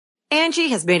Angie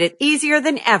has made it easier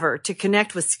than ever to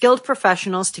connect with skilled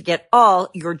professionals to get all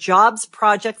your jobs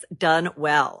projects done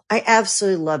well. I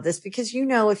absolutely love this because,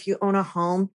 if you own a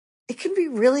home, it can be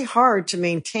really hard to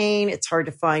maintain. It's hard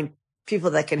to find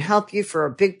people that can help you for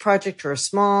a big project or a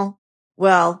small.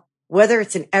 Well, whether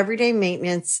it's in everyday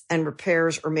maintenance and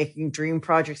repairs or making dream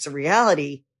projects a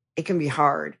reality, it can be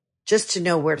hard just to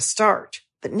know where to start.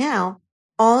 But now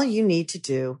all you need to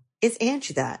do is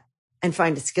Angie that and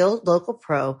find a skilled local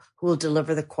pro who will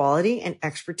deliver the quality and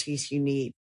expertise you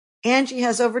need. Angie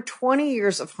has over 20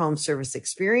 years of home service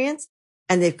experience,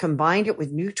 and they've combined it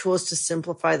with new tools to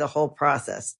simplify the whole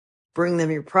process. Bring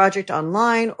them your project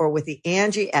online or with the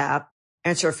Angie app,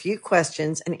 answer a few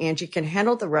questions, and Angie can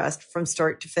handle the rest from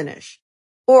start to finish.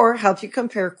 Or help you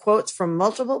compare quotes from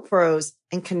multiple pros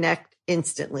and connect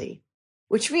instantly,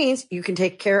 which means you can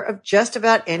take care of just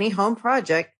about any home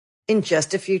project in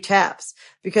just a few taps.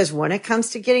 Because when it comes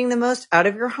to getting the most out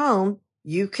of your home,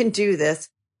 you can do this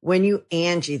when you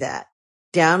Angie that.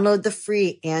 Download the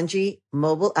free Angie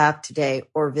mobile app today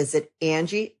or visit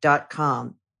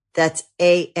Angie.com. That's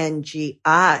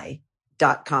ANGI.com.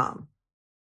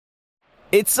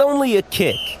 It's only a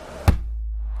kick,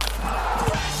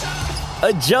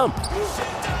 a jump,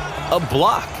 a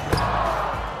block.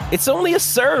 It's only a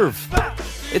serve.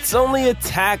 It's only a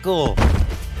tackle,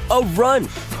 a run.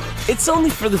 It's only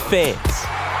for the fans.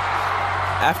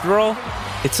 After all,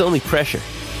 it's only pressure.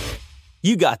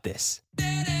 You got this.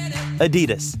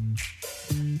 Adidas.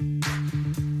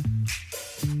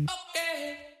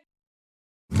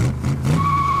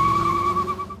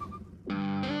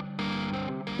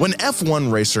 When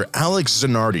F1 racer Alex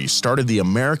Zanardi started the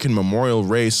American Memorial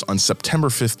Race on September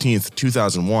 15th,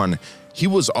 2001, he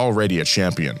was already a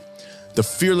champion. The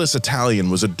fearless Italian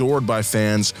was adored by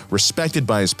fans, respected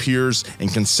by his peers,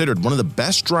 and considered one of the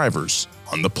best drivers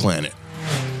on the planet.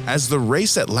 As the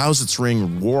race at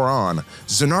Lausitzring wore on,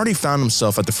 Zanardi found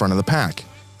himself at the front of the pack.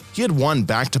 He had won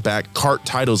back-to-back kart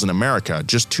titles in America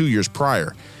just 2 years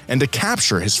prior, and to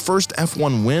capture his first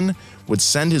F1 win would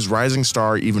send his rising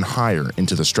star even higher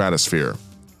into the stratosphere.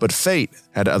 But fate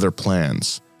had other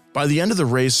plans. By the end of the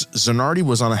race, Zanardi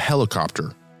was on a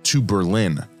helicopter to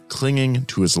Berlin, clinging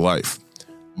to his life.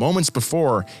 Moments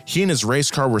before, he and his race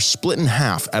car were split in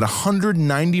half at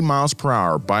 190 miles per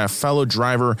hour by a fellow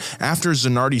driver after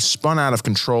Zanardi spun out of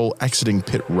control exiting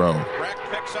pit row.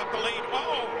 Picks up the lead.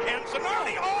 And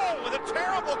Zanardi, with a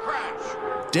terrible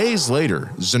crash. Days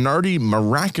later, Zanardi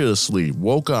miraculously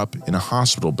woke up in a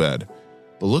hospital bed,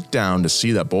 but looked down to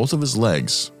see that both of his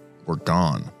legs were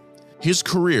gone. His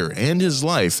career and his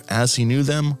life, as he knew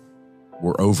them,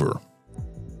 were over.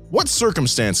 What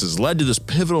circumstances led to this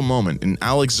pivotal moment in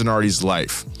Alex Zanardi's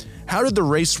life? How did the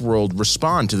race world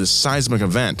respond to this seismic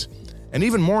event? And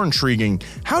even more intriguing,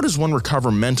 how does one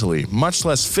recover mentally, much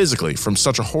less physically, from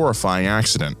such a horrifying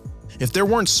accident? If there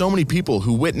weren't so many people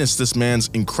who witnessed this man's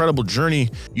incredible journey,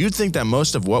 you'd think that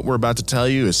most of what we're about to tell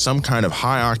you is some kind of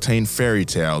high-octane fairy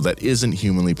tale that isn't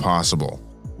humanly possible.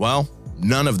 Well,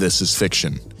 none of this is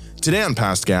fiction. Today on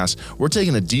Past Gas, we're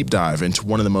taking a deep dive into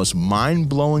one of the most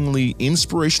mind-blowingly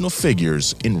inspirational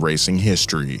figures in racing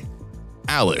history,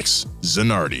 Alex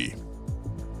Zanardi.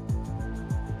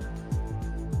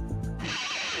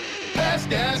 Past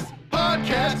Gas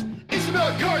Podcast. It's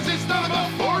about cars, it's not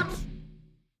about sports.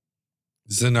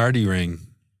 Zanardi ring.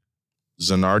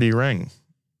 Zanardi ring.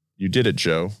 You did it,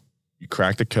 Joe. You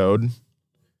cracked the code.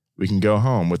 We can go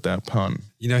home with that pun.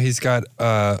 You know, he's got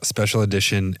a special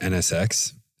edition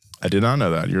NSX. I did not know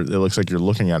that. It looks like you're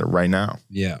looking at it right now.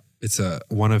 Yeah. It's a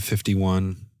 1 of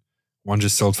 51. One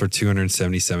just sold for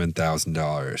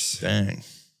 $277,000. Dang.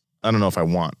 I don't know if I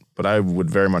want, but I would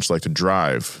very much like to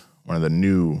drive one of the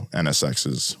new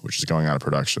NSXs, which is going out of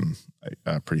production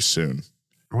pretty soon.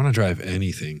 I want to drive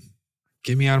anything.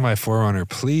 Get me out of my 4Runner,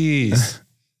 please.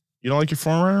 You don't like your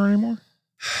 4Runner anymore?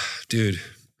 Dude,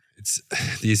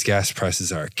 these gas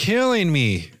prices are killing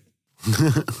me.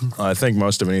 I think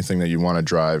most of anything that you want to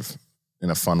drive in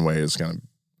a fun way is going to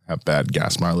have bad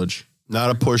gas mileage.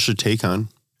 Not a Porsche Taycan.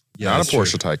 Yeah, not a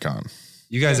Porsche Taycan.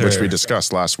 You guys which we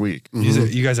discussed last week.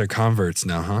 You guys are converts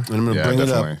now, huh? And I'm going to bring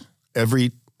definitely. it up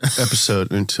every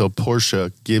episode until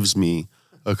Porsche gives me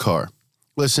a car.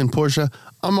 Listen, Porsche,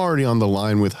 I'm already on the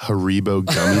line with Haribo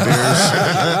gummy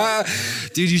bears.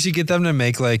 Dude, you should get them to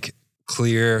make like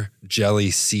clear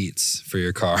jelly seats for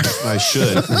your car. I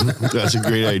should. That's a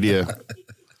great idea.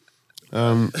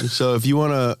 So if you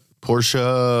want a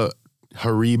Porsche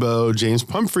Haribo James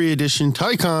Pumphrey edition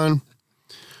Taycan,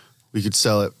 we could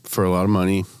sell it for a lot of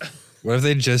money. What if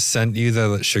they just sent you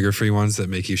the sugar-free ones that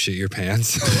make you shit your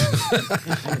pants?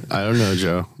 I don't know,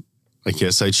 Joe. I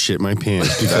guess I'd shit my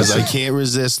pants because I can't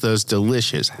resist those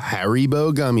delicious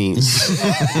Haribo gummies.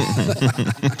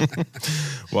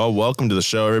 Well, welcome to the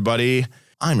show, everybody.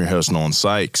 I'm your host, Nolan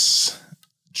Sykes,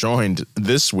 joined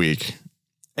this week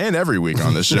and every week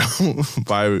on the show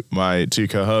by my two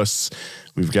co-hosts.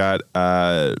 We've got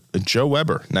Joe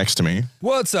Weber next to me.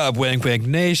 What's up, Wink Wink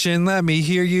Nation? Let me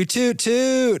hear you toot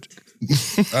toot.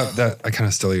 I kind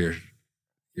of stole your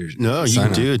No, you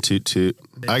can do a toot toot.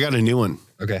 I got a new one.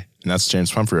 Okay. And that's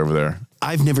James Pumphrey over there.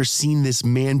 I've never seen this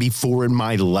man before in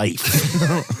my life.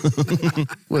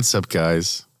 What's up,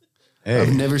 guys? Hey,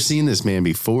 I've never seen this man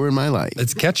before in my life.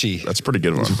 It's catchy. that's a pretty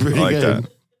good one. pretty I like good.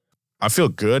 that. I feel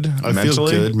good I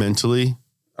mentally. feel good mentally.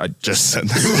 I just said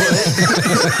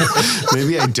that.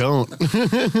 Maybe I don't.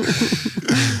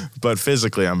 But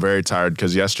physically, I'm very tired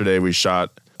because yesterday we shot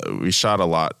a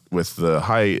lot with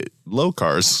the low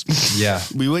cars. Yeah.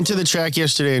 We went to the track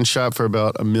yesterday and shot for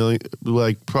about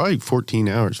probably 14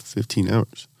 hours, 15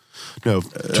 hours. No,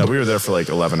 We were there for like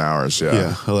 11 hours.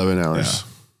 yeah, 11 hours. Yeah.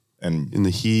 And In the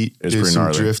heat, It was did pretty some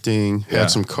gnarly. drifting, Yeah. had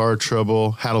some car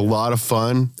trouble, had a lot of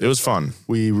fun. it was fun.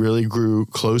 We really grew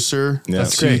closer Yeah.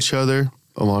 That's to great. each other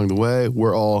along the way.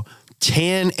 We're all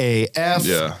tan AF.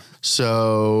 Yeah.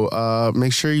 So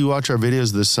make sure you watch our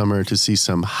videos this summer to see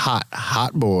some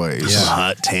hot boys. Yeah.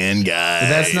 Hot tan guys. But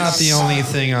that's not the only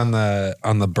thing on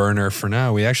the burner for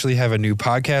now. We actually have a new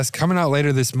podcast coming out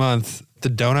later this month, The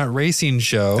Donut Racing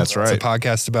Show. That's right. It's a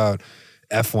podcast about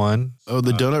F1. Oh,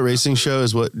 the Donut Racing Show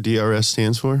is what DRS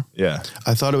stands for? Yeah.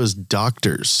 I thought it was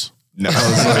doctors. No. no.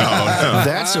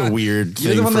 That's a weird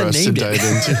You're the thing one for that us to named dive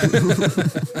it.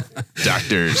 into.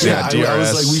 Doctors. Yeah, DRS. I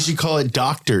was like, we should call it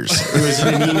doctors. It was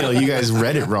in an email. You guys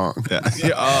read it wrong.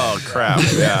 Yeah. Oh crap!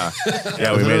 Yeah,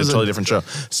 yeah. We made it a totally different show.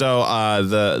 So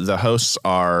the hosts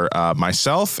are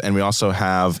myself, and we also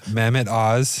have Mehmet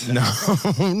Oz.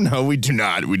 no, we do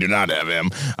not. We do not have him.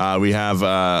 We have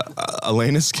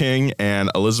Alanis King and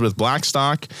Elizabeth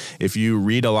Blackstock. If you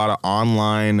read a lot of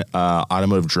online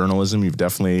automotive journalism, you've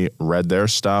definitely read their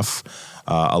stuff.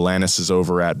 Alanis is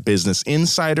over at Business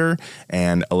Insider,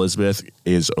 and Elizabeth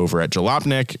is over at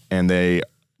Jalopnik, and they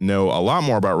know a lot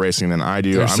more about racing than I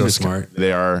do. They're so smart.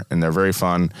 They are, and they're very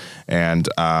fun. And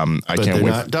I But can't they're wait.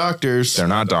 not doctors. They're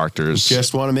not doctors.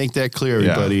 Just want to make that clear,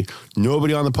 everybody.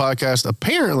 Nobody on the podcast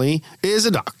apparently is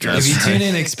a doctor. If you tune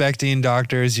in expecting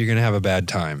doctors, you're going to have a bad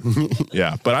time.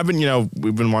 Yeah, but I've been,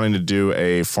 we've been wanting to do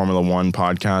a Formula One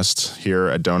podcast here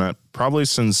at Donut probably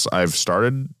since I've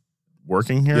started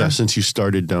working here. Yeah, since you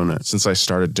started Donut. Since I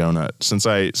started Donut. Since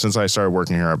I started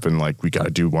working here, I've been like, we got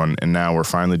to do one, and now we're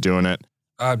finally doing it.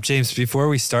 James, before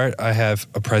we start, I have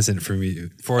a present for you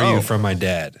from my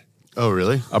dad. Oh,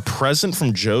 really? A present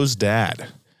from Joe's dad.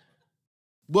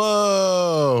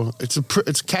 Whoa.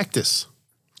 It's cactus.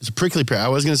 It's a prickly pear. I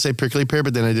was going to say prickly pear,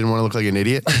 but then I didn't want to look like an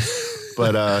idiot.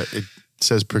 But it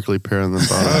says prickly pear on the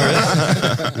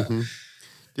bottom.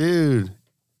 Dude,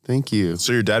 thank you.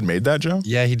 So your dad made that, Joe?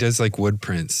 Yeah, he does like wood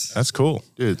prints. That's cool.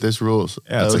 Dude, this rules.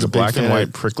 Yeah, it's I like was a big black and fan white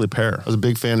of- prickly pear. I was a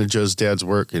big fan of Joe's dad's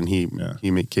work, and he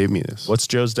gave me this. What's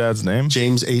Joe's dad's name?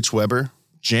 James H. Weber.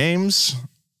 James,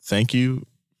 thank you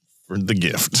for the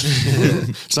gift.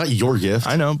 It's not your gift.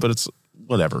 I know, but it's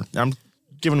whatever. I'm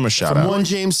giving him a shout From out. one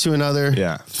James to another.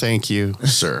 Yeah. Thank you,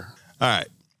 sir. All right.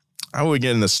 How are we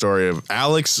getting the story of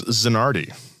Alex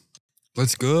Zanardi?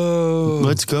 Let's go.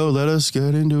 Let's go. Let us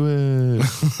get into it.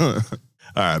 All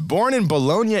right. Born in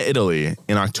Bologna, Italy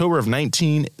in October of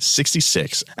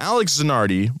 1966, Alex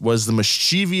Zanardi was the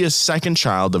mischievous second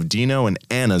child of Dino and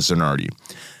Anna Zanardi.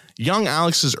 Young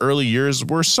Alex's early years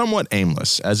were somewhat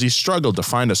aimless as he struggled to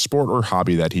find a sport or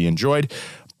hobby that he enjoyed,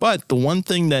 but the one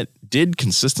thing that did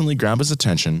consistently grab his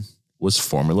attention was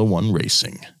Formula One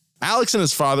racing. Alex and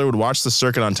his father would watch the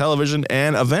circuit on television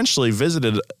and eventually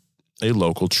visited a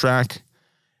local track.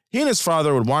 He and his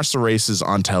father would watch the races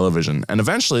on television, and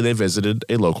eventually they visited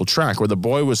a local track where the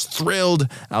boy was thrilled,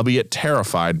 albeit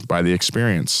terrified, by the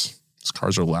experience. These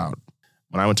cars are loud.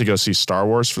 When I went to go see Star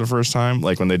Wars for the first time,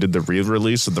 like when they did the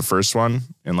re-release of the first one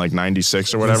in like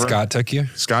 96 or whatever. Scott took you?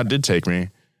 Scott did take me,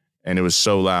 and it was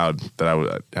so loud that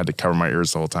I had to cover my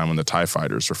ears the whole time when the TIE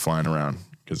fighters were flying around.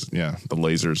 Because, yeah, the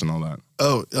lasers and all that.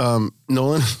 Oh,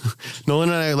 Nolan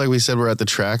and I, like we said, were at the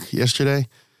track yesterday,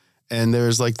 and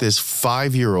there's like this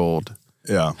 5-year-old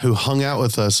who hung out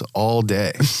with us all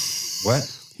day.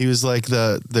 What? He was like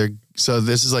so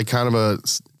this is like kind of a,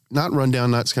 not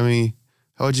rundown, not scummy.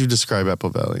 How would you describe Apple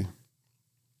Valley?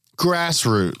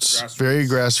 Grassroots. Very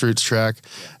grassroots track.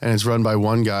 And it's run by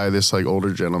one guy, this like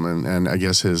older gentleman. And I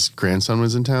guess his grandson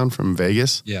was in town from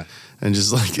Vegas. Yeah. And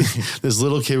just like this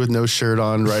little kid with no shirt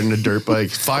on riding a dirt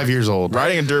bike, 5 years old.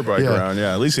 Riding a dirt bike Yeah. around,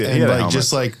 yeah. At least he And had a like helmet.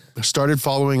 just like started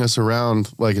following us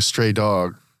around like a stray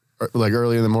dog, like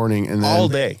early in the morning, and then All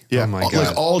day. Yeah, Oh my God.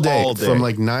 like all day, All day. from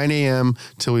like 9 a.m.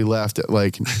 till we left at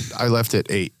I left at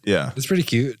 8. Yeah. It's pretty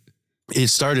cute. It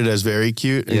started as very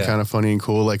cute and kind of funny and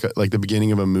cool, like the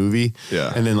beginning of a movie.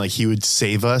 Yeah. And then like he would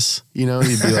save us, you know,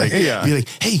 he'd be like, Yeah.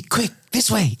 hey, quick, this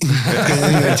way. And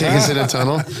then he'd take us in a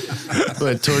tunnel.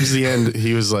 But towards the end,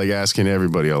 he was like asking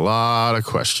everybody a lot of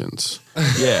questions.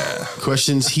 Yeah.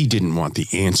 Questions he didn't want the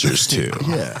answers to.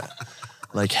 Yeah.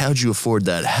 Like, how'd you afford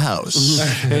that house?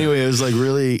 Anyway, it was like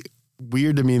really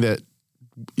weird to me that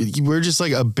we're just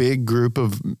like a big group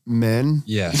of men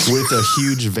Yeah. with a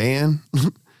huge van.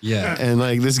 Yeah. And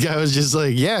like this guy was just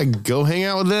like, yeah, go hang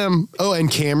out with them. Oh, and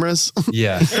cameras.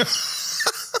 Yeah. Just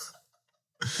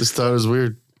thought it was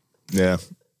weird. Yeah.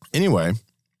 Anyway,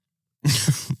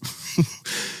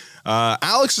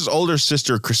 Alex's older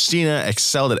sister, Christina,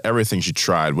 excelled at everything she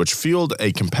tried, which fueled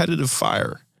a competitive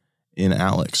fire in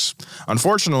Alex.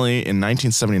 Unfortunately, in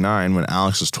 1979, when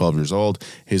Alex was 12 years old,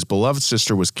 his beloved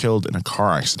sister was killed in a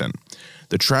car accident.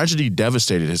 The tragedy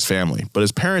devastated his family, but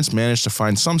his parents managed to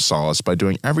find some solace by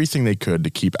doing everything they could to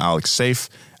keep Alex safe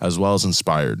as well as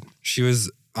inspired. She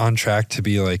was on track to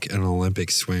be like an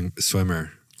Olympic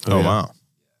swimmer. Oh, wow.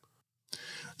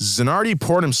 Zanardi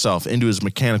poured himself into his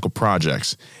mechanical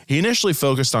projects. He initially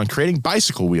focused on creating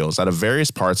bicycle wheels out of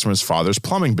various parts from his father's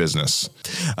plumbing business.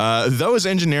 Though his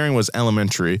engineering was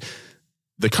elementary,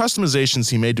 the customizations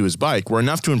he made to his bike were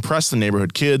enough to impress the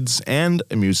neighborhood kids and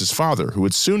amuse his father, who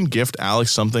would soon gift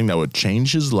Alex something that would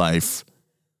change his life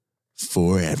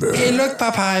forever. Hey, look,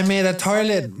 Papa, I made a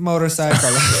toilet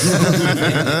motorcycle.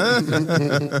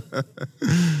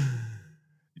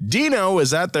 Dino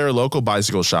was at their local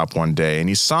bicycle shop one day and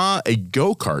he saw a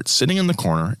go-kart sitting in the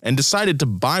corner and decided to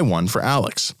buy one for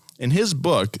Alex. In his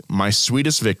book, My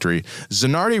Sweetest Victory,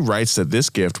 Zanardi writes that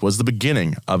this gift was the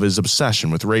beginning of his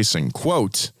obsession with racing.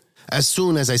 Quote, As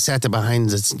soon as I sat behind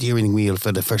the steering wheel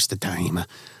for the first time,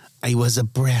 I was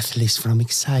breathless from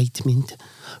excitement.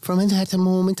 From that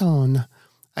moment on,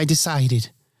 I decided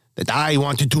that I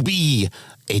wanted to be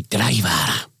a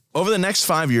driver. over the next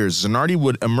 5 years, Zanardi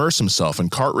would immerse himself in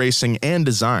kart racing and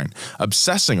design,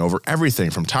 obsessing over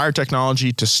everything from tire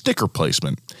technology to sticker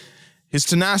placement. His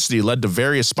tenacity led to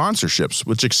various sponsorships,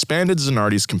 which expanded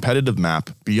Zanardi's competitive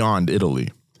map beyond Italy.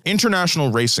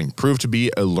 International racing proved to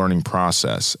be a learning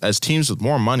process, as teams with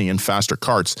more money and faster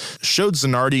karts showed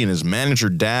Zanardi and his manager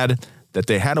Dad that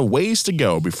they had a ways to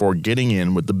go before getting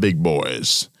in with the big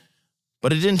boys.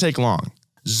 But it didn't take long.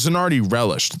 Zanardi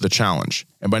relished the challenge,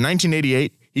 and by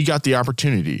 1988, he got the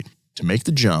opportunity to make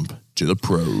the jump to the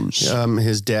pros.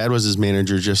 His dad was his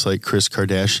manager, just like Kris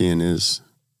Kardashian is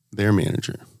their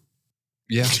manager.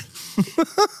 Yeah.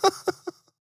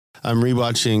 I'm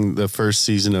rewatching the first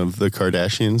season of The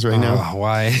Kardashians right now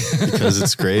Why? because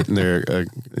it's great and they're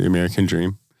the American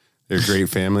dream. They're a great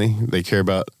family. They care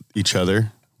about each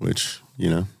other, which, you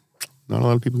know, not a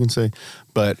lot of people can say.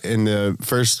 But in the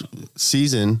first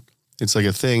season, it's like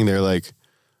a thing. They're like,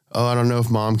 oh, I don't know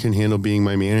if mom can handle being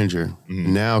my manager.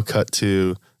 Now cut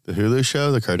to the Hulu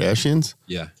show, The Kardashians.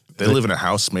 Yeah. They live in a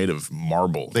house made of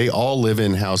marble. They all live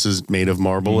in houses made of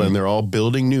marble, and they're all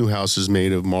building new houses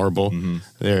made of marble.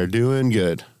 They're doing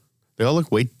good. They all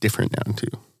look way different now,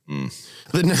 too.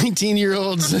 The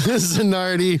 19-year-old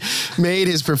Zanardi made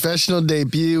his professional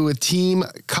debut with Team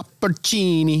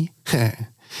Cappuccini in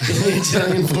the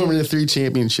Italian Formula 3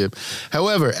 Championship.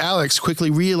 However, Alex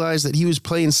quickly realized that he was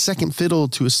playing second fiddle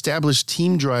to established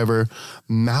team driver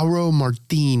Mauro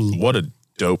Martini. What a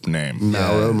dope name.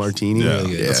 Mauro Martini. Yeah,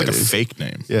 it's like a fake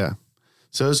name. Yeah.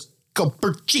 So it's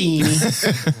Cappuccini.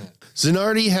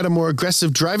 Zanardi had a more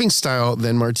aggressive driving style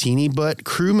than Martini, but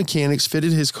crew mechanics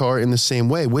fitted his car in the same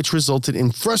way, which resulted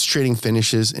in frustrating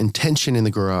finishes and tension in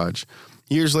the garage.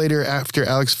 Years later, after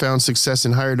Alex found success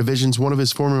in higher divisions, one of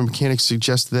his former mechanics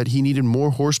suggested that he needed more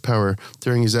horsepower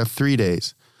during his F3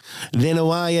 days. Then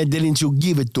why didn't you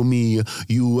give it to me,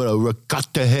 you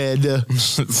ricotta head?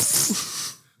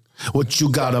 What you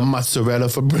got, a mozzarella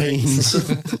for brains?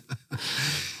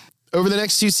 Over the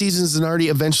next 2 seasons, Zanardi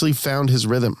eventually found his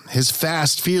rhythm. His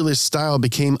fast, fearless style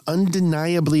became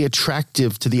undeniably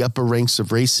attractive to the upper ranks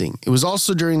of racing. It was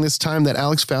also during this time that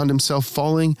Alex found himself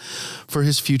falling for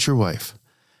his future wife,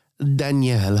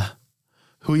 Danielle,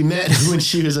 who he met when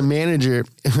she was a manager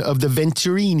of the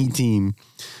Venturini team.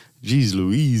 Jeez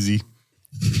Louise.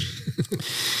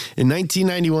 In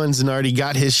 1991, Zanardi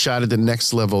got his shot at the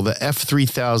next level, the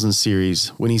F3000 series,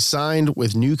 when he signed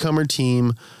with newcomer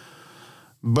team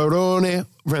Barone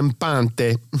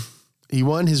Rampante. He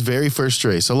won his very first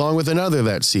race, along with another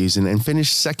that season, and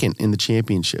finished second in the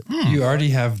championship. You already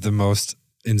have the most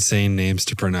insane names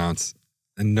to pronounce.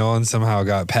 And Nolan somehow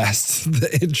got past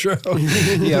the intro.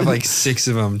 You have like 6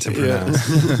 of them to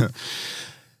pronounce.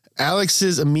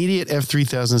 Alex's immediate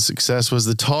F3000 success was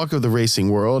the talk of the racing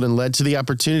world and led to the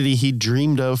opportunity he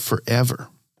dreamed of forever.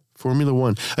 Formula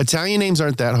One. Italian names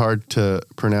aren't that hard to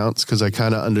pronounce because I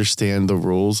kind of understand the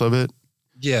rules of it.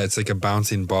 Yeah, it's like a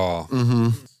bouncing ball.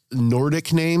 Mm-hmm.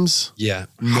 Nordic names? Yeah.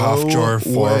 No Hofjor,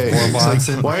 way. It's like,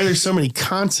 Vorbonsen. why are there so many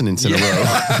consonants in a row?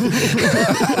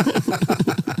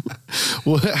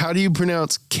 Well, how do you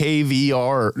pronounce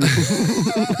KVR?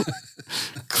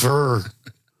 Kvr.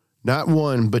 Not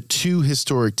one, but 2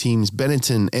 historic teams,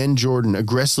 Benetton and Jordan,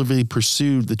 aggressively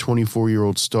pursued the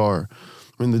 24-year-old star.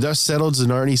 When the dust settled,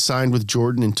 Zanardi signed with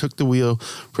Jordan and took the wheel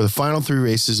for the final 3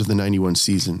 races of the 91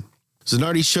 season.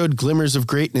 Zanardi showed glimmers of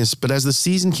greatness, but as the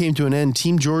season came to an end,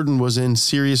 Team Jordan was in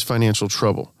serious financial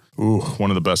trouble. Ooh, one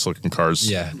of the best looking cars.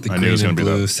 Yeah, the I knew it was green and gonna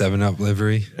be blue that. 7-Up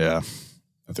livery. Yeah,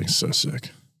 I think it's so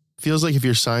sick. Feels like if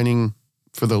you're signing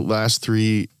for the last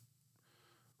 3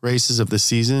 races of the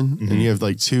season and you have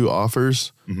like 2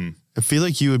 offers, I feel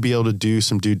like you would be able to do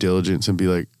some due diligence and be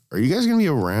like, are you guys going to be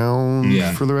around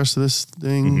for the rest of this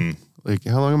thing? Like,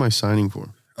 how long am I signing for?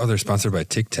 Oh, they're sponsored by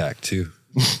Tic Tac too.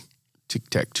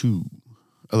 Tic-Tac-Toe.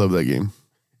 I love that game.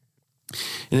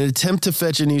 In an attempt to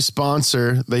fetch a new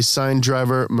sponsor, they signed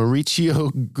driver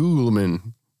Mauricio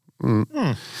Gugelman. And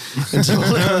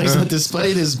told Alex that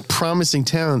despite his promising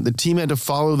talent, the team had to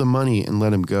follow the money and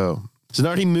let him go.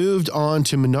 Zanardi moved on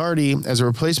to Minardi as a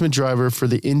replacement driver for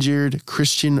the injured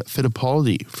Christian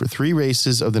Fittipaldi for 3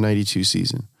 races of the 92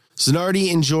 season. Zanardi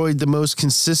enjoyed the most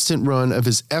consistent run of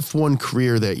his F1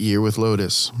 career that year with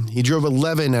Lotus. He drove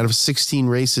 11 out of 16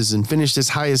 races and finished as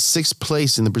high as 6th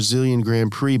place in the Brazilian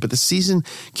Grand Prix, but the season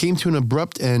came to an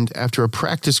abrupt end after a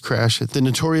practice crash at the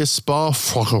notorious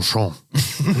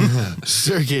Spa-Francorchamps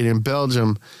circuit in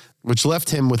Belgium, which left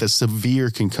him with a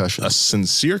severe concussion. A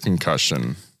sincere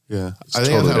concussion. Yeah. It's I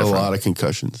think totally I've had different. a lot of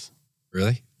concussions.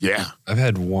 Really? Yeah. I've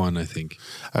had 1, I think.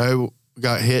 I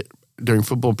got hit during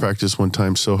football practice one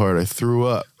time so hard I threw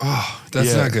up. Oh, that's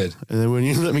Yeah. not good. And then when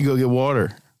you let me go get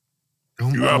water.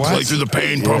 Oh, You gotta what? play through the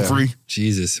pain, Pumphrey.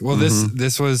 Jesus. Well,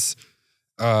 this was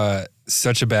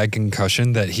such a bad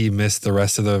concussion that he missed the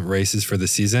rest of the races for the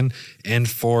season and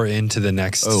 4 into the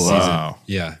next season. Wow.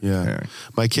 Yeah. Yeah.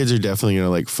 My kids are definitely going to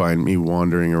like find me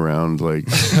wandering around like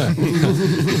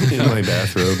in my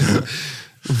bathrobe.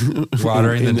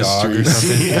 Watering the In the dog or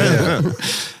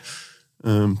streets.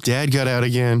 something. Dad got out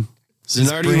again. His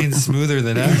brain's smoother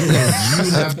than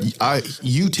ever.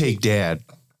 You take Dad.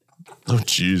 Oh,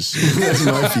 jeez. That's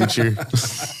my future.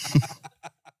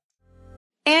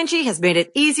 Angie has made it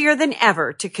easier than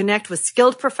ever to connect with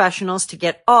skilled professionals to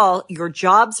get all your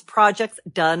jobs projects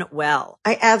done well.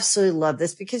 I absolutely love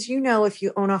this because, you know, if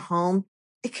you own a home,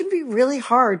 it can be really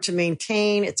hard to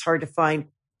maintain. It's hard to find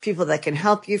people that can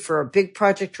help you for a big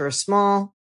project or a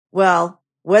small. Well,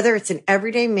 whether it's in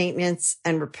everyday maintenance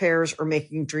and repairs or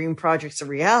making dream projects a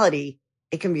reality,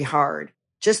 it can be hard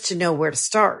just to know where to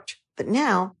start. But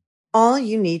now all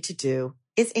you need to do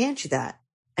is Angie that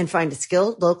and find a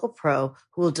skilled local pro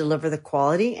who will deliver the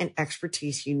quality and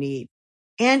expertise you need.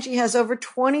 Angie has over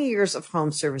 20 years of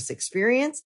home service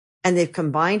experience, and they've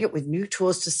combined it with new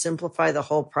tools to simplify the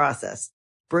whole process.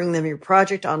 Bring them your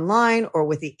project online or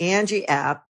with the Angie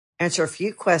app. Answer a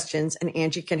few questions and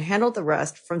Angie can handle the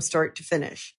rest from start to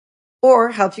finish. Or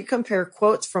help you compare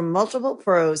quotes from multiple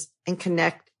pros and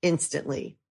connect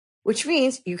instantly. Which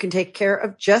means you can take care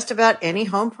of just about any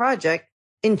home project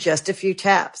in just a few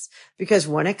taps. Because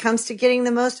when it comes to getting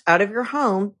the most out of your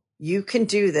home, you can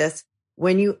do this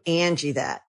when you Angie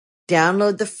that.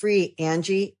 Download the free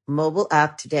Angie mobile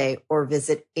app today or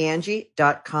visit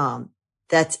Angie.com.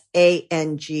 That's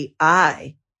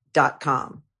ANGI.com.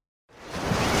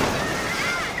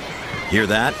 Hear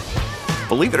that?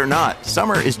 Believe it or not,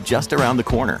 summer is just around the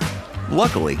corner.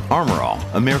 Luckily, Armor All,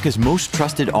 America's most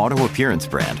trusted auto appearance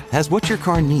brand, has what your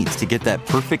car needs to get that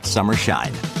perfect summer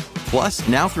shine. Plus,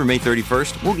 now through May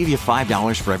 31st, we'll give you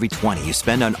 $5 for every $20 you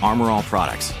spend on Armor All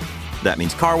products. That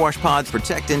means car wash pods,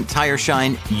 protectant, tire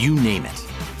shine, you name it.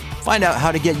 Find out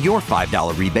how to get your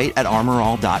 $5 rebate at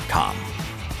armorall.com.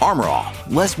 Armor All,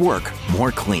 less work,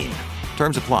 more clean.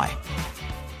 Terms apply.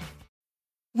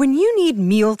 When you need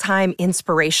mealtime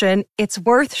inspiration, it's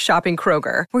worth shopping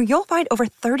Kroger, where you'll find over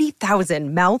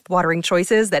 30,000 mouth-watering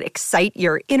choices that excite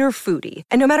your inner foodie.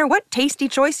 And no matter what tasty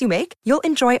choice you make, you'll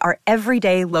enjoy our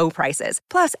everyday low prices,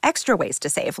 plus extra ways to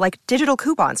save, like digital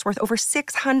coupons worth over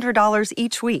 $600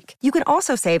 each week. You can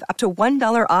also save up to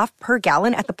 $1 off per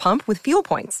gallon at the pump with fuel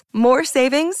points. More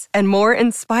savings and more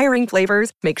inspiring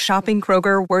flavors make shopping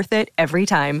Kroger worth it every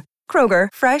time. Kroger,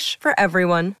 fresh for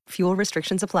everyone. Fuel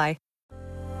restrictions apply.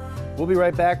 We'll be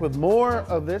right back with more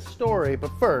of this story,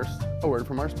 but first, a word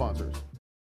from our sponsors.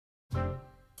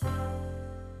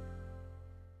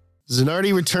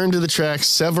 Zanardi returned to the track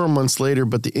several months later,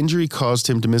 but the injury caused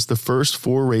him to miss the first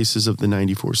 4 races of the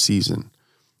 94 season.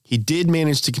 He did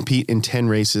manage to compete in 10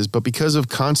 races, but because of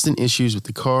constant issues with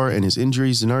the car and his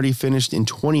injuries, Zanardi finished in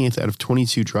 20th out of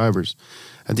 22 drivers.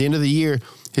 At the end of the year,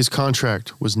 his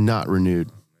contract was not renewed.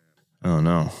 Oh,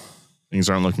 no. Things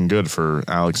aren't looking good for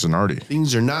Alex Zanardi.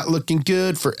 Things are not looking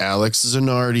good for Alex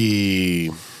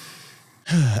Zanardi.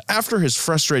 After his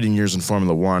frustrating years in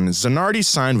Formula One, Zanardi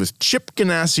signed with Chip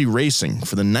Ganassi Racing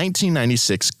for the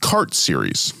 1996 Kart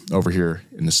Series over here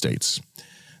in the States.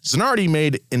 Zanardi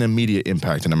made an immediate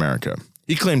impact in America.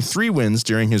 He claimed 3 wins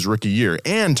during his rookie year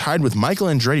and tied with Michael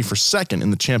Andretti for second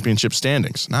in the championship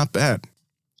standings. Not bad.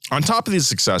 On top of these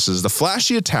successes, the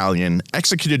flashy Italian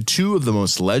executed 2 of the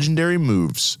most legendary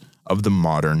moves of the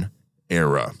modern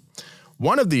era.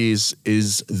 One of these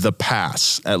is the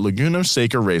pass at Laguna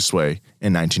Seca Raceway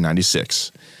in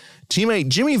 1996. Teammate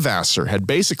Jimmy Vasser had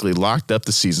basically locked up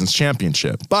the season's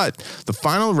championship, but the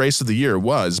final race of the year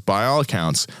was, by all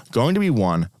accounts, going to be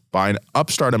won by an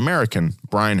upstart American,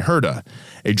 Brian Herta,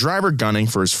 a driver gunning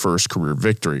for his first career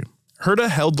victory. Herta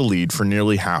held the lead for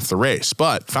nearly half the race,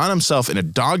 but found himself in a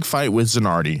dogfight with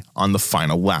Zanardi on the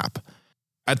final lap.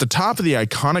 At the top of the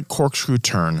iconic corkscrew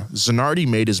turn, Zanardi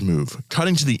made his move,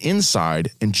 cutting to the inside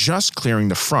and just clearing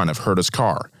the front of Herta's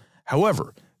car.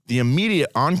 However, the immediate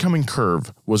oncoming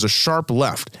curve was a sharp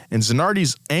left, and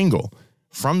Zanardi's angle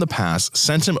from the pass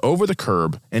sent him over the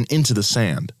curb and into the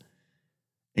sand.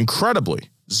 Incredibly,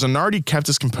 Zanardi kept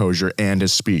his composure and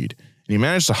his speed, and he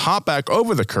managed to hop back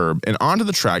over the curb and onto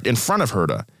the track in front of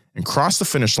Herta and cross the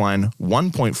finish line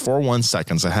 1.41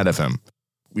 seconds ahead of him.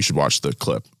 We should watch the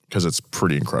clip because it's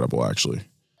pretty incredible, actually.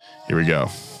 Here we go.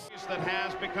 That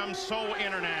has become so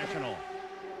international.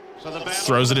 So the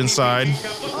throws it inside.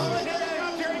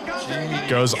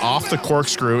 Goes off the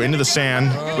corkscrew into the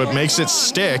sand, but makes it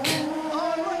stick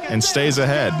and stays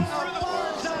ahead.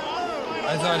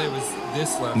 I thought it was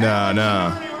this level.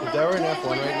 No. If that were an F1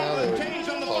 right now, they would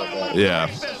call it that. Yeah,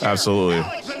 absolutely.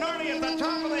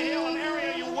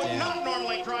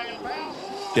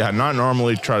 Yeah, not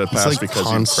normally try to pass like because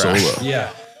Han you crash. Solo.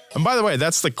 Yeah. And by the way,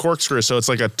 that's the corkscrew, so it's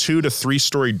like a 2 to 3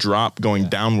 story drop going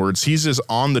downwards. He's just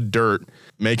on the dirt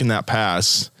making that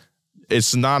pass.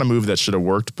 It's not a move that should have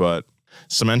worked, but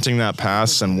cementing that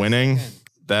pass and winning,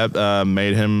 that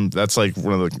made him, that's like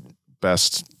one of the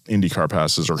best IndyCar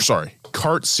passes,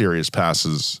 kart series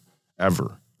passes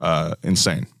ever.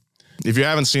 Insane. If you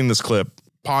haven't seen this clip,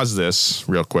 pause this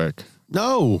real quick.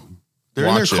 No. They're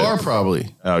in their car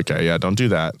probably. Okay, yeah, don't do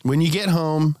that. When you get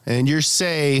home and you're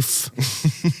safe.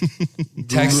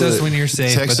 Text us when you're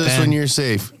safe. Text us when you're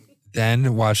safe.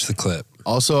 Then watch the clip.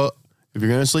 Also, if you're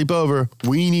going to sleep over,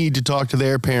 we need to talk to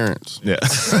their parents. Yeah.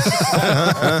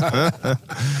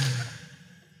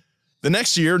 The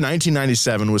next year,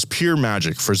 1997, was pure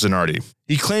magic for Zanardi.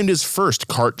 He claimed his first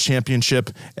kart championship,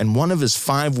 and one of his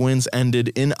 5 wins ended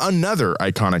in another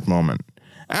iconic moment.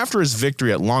 After his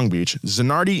victory at Long Beach,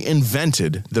 Zanardi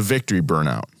invented the victory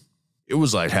burnout. It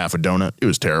was like half a donut. It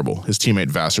was terrible, his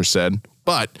teammate Vasser said.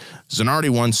 But Zanardi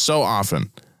won so often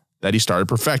that he started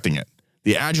perfecting it.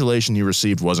 The adulation he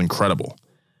received was incredible.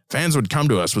 Fans would come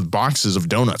to us with boxes of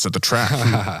donuts at the track.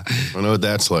 I know what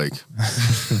that's like.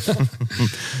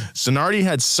 Zanardi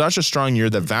had such a strong year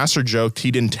that Vasser joked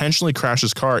he'd intentionally crash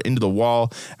his car into the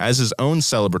wall as his own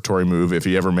celebratory move if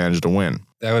he ever managed to win.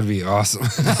 That would be awesome.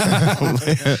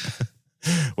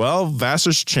 Well,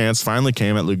 Vasser's chance finally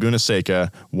came at Laguna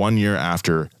Seca 1 year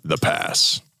after the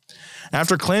pass.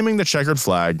 After claiming the checkered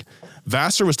flag,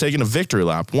 Vasser was taking a victory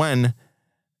lap when,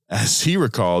 as he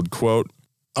recalled, quote,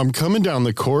 I'm coming down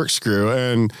the corkscrew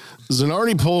and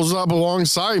Zanardi pulls up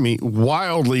alongside me,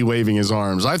 wildly waving his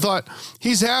arms. I thought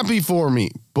he's happy for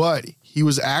me, but he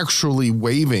was actually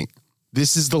waving.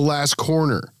 This is the last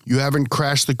corner. You haven't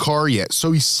crashed the car yet.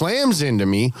 So he slams into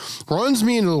me, runs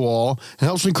me into the wall, and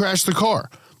helps me crash the car.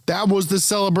 That was the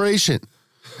celebration.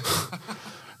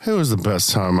 It was the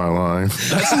best time of my life.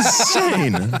 That's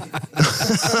insane.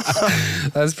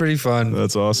 That's pretty fun.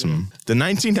 That's awesome. The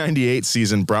 1998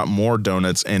 season brought more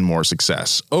donuts and more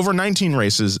success. Over 19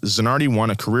 races, Zanardi won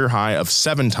a career high of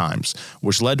 7 times,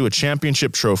 which led to a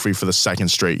championship trophy for the second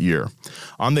straight year.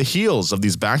 On the heels of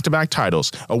these back-to-back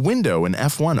titles, a window in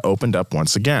F1 opened up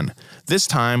once again. This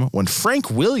time when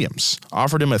Frank Williams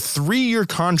offered him a 3-year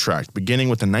contract beginning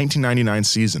with the 1999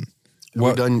 season. Have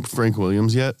we done Frank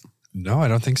Williams yet? No, I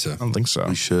don't think so. I don't think so.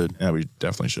 We should. Yeah, we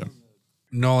definitely should.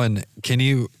 Nolan, can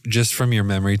you, just from your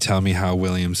memory, tell me how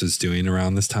Williams is doing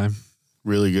around this time?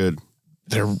 Really good.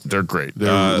 They're great.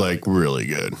 They're like really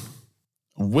good.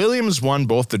 Williams won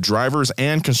both the drivers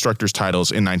and constructors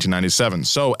titles in 1997,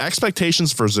 so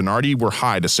expectations for Zanardi were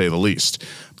high to say the least.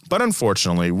 But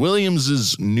unfortunately,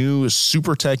 Williams' new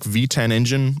SuperTech V10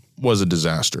 engine was a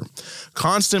disaster.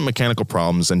 Constant mechanical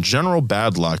problems and general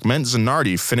bad luck meant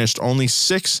Zanardi finished only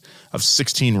 6 of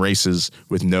 16 races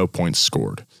with no points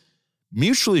scored.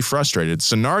 Mutually frustrated,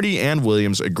 Zanardi and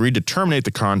Williams agreed to terminate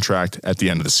the contract at the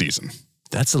end of the season.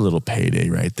 That's a little payday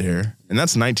right there. And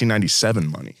that's 1997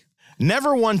 money.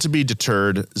 Never one to be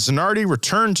deterred, Zanardi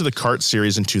returned to the kart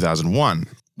series in 2001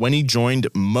 when he joined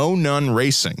Mo Nunn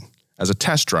Racing as a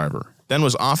test driver, then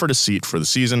was offered a seat for the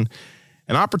season,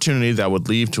 an opportunity that would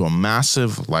lead to a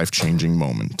massive, life-changing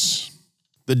moment.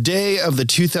 The day of the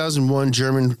 2001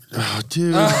 German... Oh,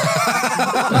 dude. Want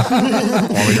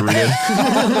me to read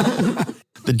it?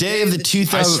 The day of the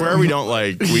 2000... I swear we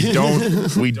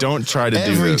don't try to do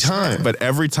every this. time. But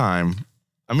every time...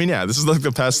 I mean, yeah, this is like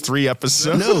the past 3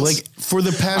 episodes. No, like for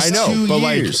the past 2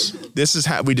 years. Like, this is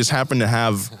we just happen to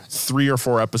have 3 or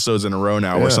 4 episodes in a row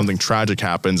now where something tragic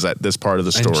happens at this part of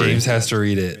the story. And James has to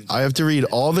read it. I have to read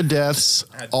all the deaths,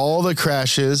 all the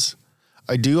crashes.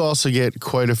 I do also get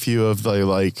quite a few of the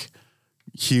like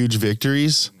huge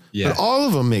victories. Yeah. But all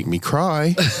of them make me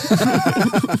cry.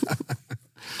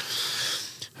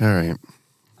 All right.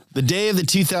 The day of the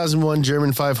 2001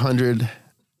 German 500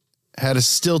 had a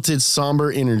stilted, somber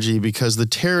energy because the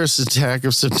terrorist attack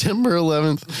of September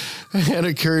 11th had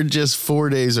occurred just 4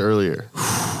 days earlier.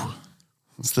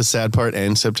 That's the sad part,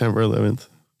 and September 11th.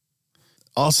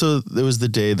 Also, there was the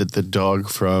day that the dog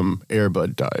from Air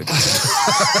Bud died.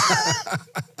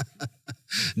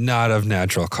 Not of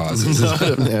natural causes. Not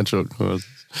of natural causes.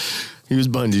 He was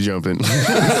bungee jumping.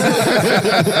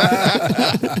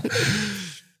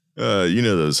 You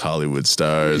know those Hollywood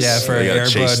stars. Yeah, for Air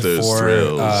Bud for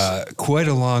thrills. Quite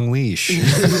a long leash.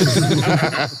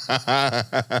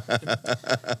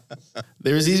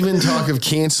 There was even talk of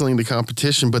canceling the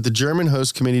competition, but the German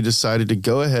host committee decided to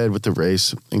go ahead with the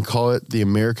race and call it the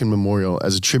American Memorial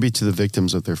as a tribute to the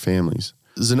victims of their families.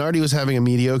 Zanardi was having a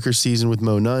mediocre season with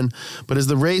Mo Nunn, but as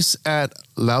the race at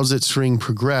Lausitzring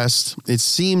progressed, it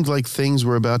seemed like things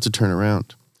were about to turn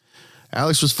around.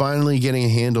 Alex was finally getting a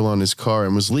handle on his car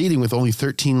and was leading with only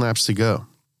 13 laps to go.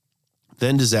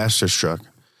 Then disaster struck.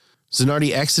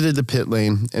 Zanardi exited the pit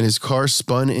lane and his car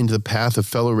spun into the path of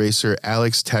fellow racer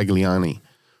Alex Tagliani,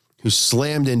 who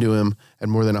slammed into him at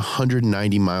more than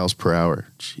 190 miles per hour.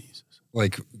 Jesus.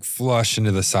 Like flush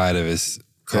into the side of his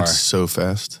car. That's so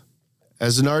fast.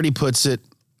 As Zanardi puts it,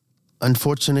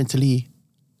 unfortunately,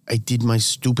 I did my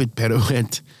stupid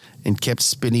pirouette and kept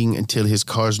spinning until his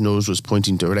car's nose was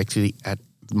pointing directly at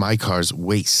my car's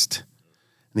waist.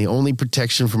 And the only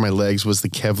protection for my legs was the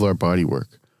Kevlar bodywork.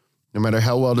 No matter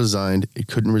how well designed, it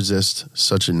couldn't resist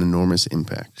such an enormous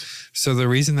impact. So the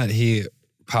reason that he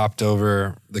popped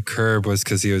over the curb was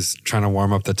because he was trying to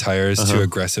warm up the tires too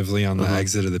aggressively on the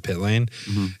exit of the pit lane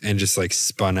and just like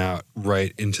spun out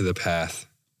right into the path.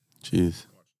 Jeez.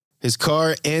 His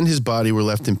car and his body were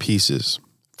left in pieces.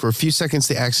 For a few seconds,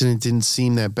 the accident didn't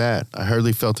seem that bad. I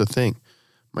hardly felt a thing.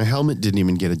 My helmet didn't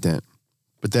even get a dent.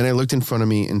 But then I looked in front of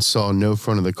me and saw no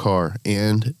front of the car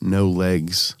and no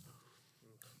legs.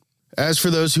 As for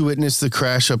those who witnessed the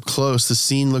crash up close, the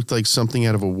scene looked like something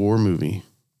out of a war movie.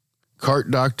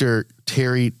 Kart doctor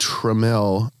Terry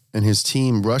Trammell and his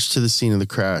team rushed to the scene of the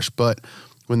crash, but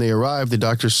when they arrived, the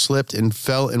doctor slipped and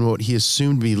fell in what he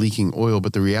assumed to be leaking oil,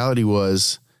 but the reality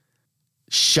was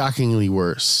shockingly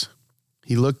worse.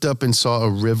 He looked up and saw a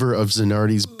river of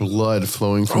Zanardi's blood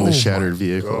flowing from the shattered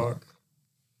vehicle. God.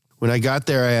 When I got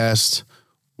there, I asked,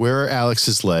 "Where are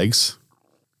Alex's legs?"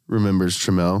 Remembers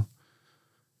Trammell.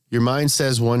 Your mind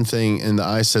says one thing and the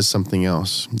eye says something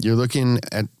else. You're looking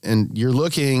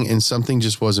and something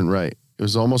just wasn't right. It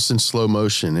was almost in slow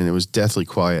motion and it was deathly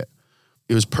quiet.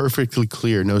 It was perfectly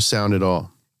clear, no sound at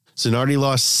all. Zanardi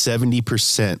lost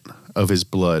 70% of his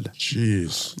blood.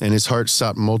 Jeez. And his heart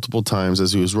stopped multiple times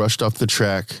as he was rushed off the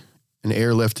track and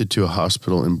airlifted to a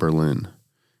hospital in Berlin.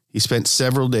 He spent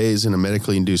several days in a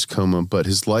medically induced coma, but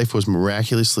his life was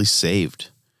miraculously saved.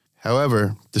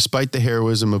 However, despite the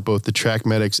heroism of both the track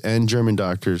medics and German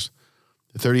doctors,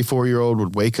 the 34-year-old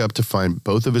would wake up to find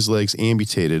both of his legs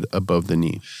amputated above the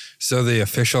knee. So the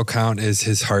official count is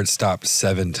his heart stopped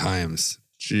 7 times.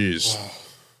 Jeez.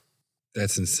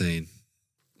 That's insane.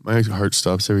 My heart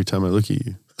stops every time I look at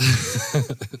you.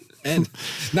 And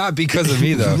not because of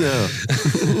me, though. No.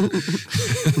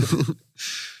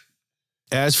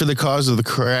 As for the cause of the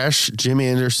crash, Jim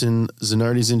Anderson,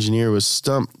 Zanardi's engineer, was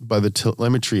stumped by the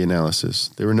telemetry analysis.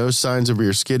 There were no signs of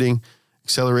rear skidding.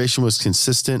 Acceleration was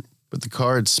consistent, but the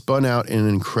car had spun out in an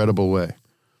incredible way.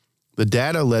 The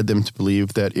data led them to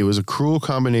believe that it was a cruel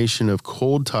combination of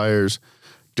cold tires,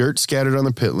 dirt scattered on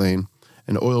the pit lane,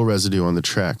 and oil residue on the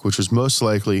track, which was most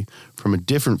likely from a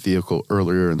different vehicle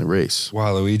earlier in the race.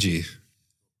 Waluigi.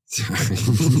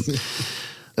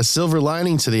 A silver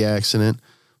lining to the accident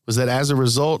was that as a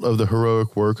result of the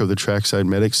heroic work of the trackside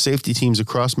medics, safety teams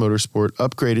across motorsport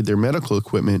upgraded their medical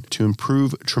equipment to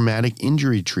improve traumatic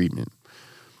injury treatment.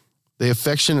 They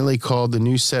affectionately called the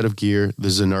new set of gear the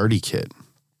Zanardi kit.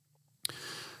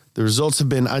 The results have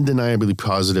been undeniably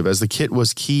positive, as the kit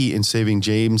was key in saving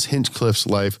James Hinchcliffe's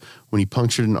life when he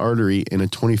punctured an artery in a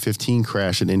 2015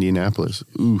 crash at Indianapolis.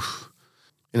 Oof.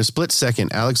 In a split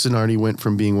second, Alex Zanardi went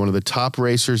from being one of the top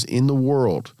racers in the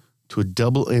world to a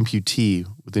double amputee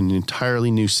with an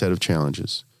entirely new set of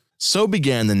challenges. So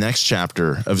began the next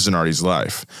chapter of Zanardi's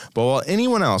life. But while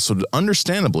anyone else would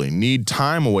understandably need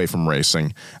time away from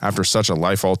racing after such a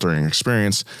life-altering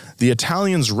experience, the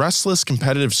Italian's restless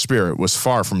competitive spirit was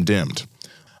far from dimmed.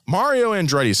 Mario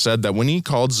Andretti said that when he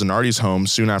called Zanardi's home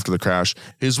soon after the crash,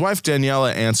 his wife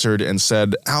Daniela answered and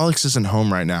said, "Alex isn't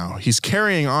home right now. He's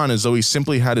carrying on as though he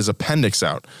simply had his appendix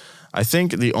out. I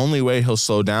think the only way he'll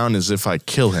slow down is if I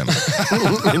kill him."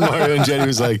 And Mario Andretti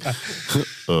was like,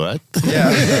 what?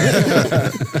 Yeah.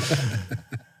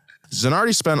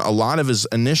 Zanardi spent a lot of his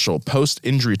initial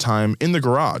post-injury time in the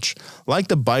garage. Like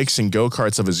the bikes and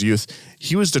go-karts of his youth,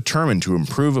 he was determined to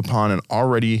improve upon an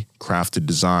already crafted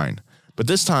design. But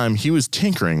this time, he was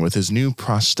tinkering with his new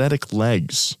prosthetic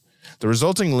legs. The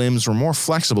resulting limbs were more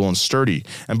flexible and sturdy,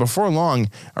 and before long,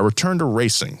 a return to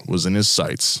racing was in his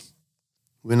sights.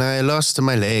 When I lost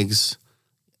my legs,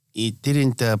 it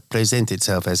didn't present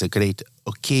itself as a great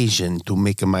occasion to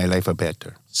make my life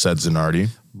better, said Zanardi.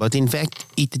 But in fact,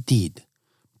 it did,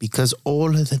 because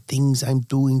all of the things I'm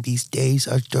doing these days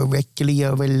are directly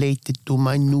related to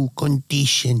my new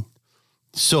condition.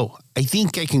 So, I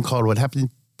think I can call what happened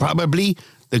probably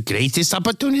the greatest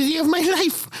opportunity of my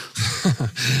life.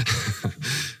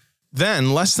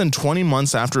 Then, less than 20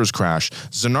 months after his crash,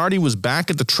 Zanardi was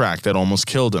back at the track that almost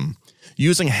killed him.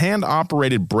 Using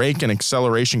hand-operated brake and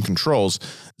acceleration controls,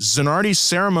 Zanardi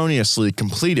ceremoniously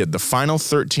completed the final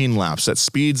 13 laps at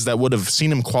speeds that would have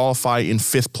seen him qualify in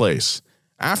 5th place.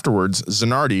 Afterwards,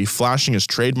 Zanardi, flashing his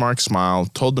trademark smile,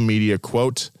 told the media,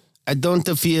 quote, "I don't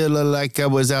feel like I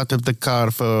was out of the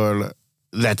car for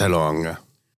that long."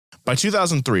 By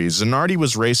 2003, Zanardi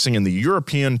was racing in the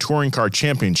European Touring Car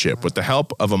Championship with the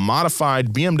help of a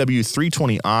modified BMW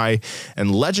 320i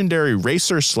and legendary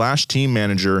racer/team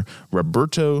manager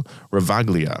Roberto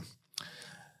Ravaglia.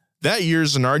 That year,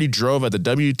 Zanardi drove at the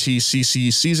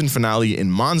WTCC season finale in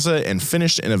Monza and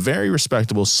finished in a very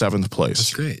respectable 7th place.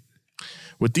 That's great.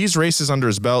 With these races under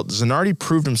his belt, Zanardi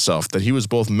proved himself that he was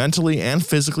both mentally and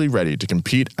physically ready to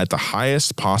compete at the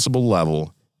highest possible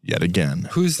level yet again.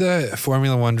 Who's the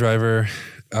Formula One driver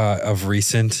of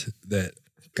recent that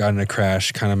got in a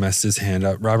crash, kind of messed his hand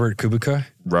up? Robert Kubica?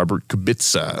 Robert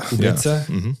Kubica. Kubica?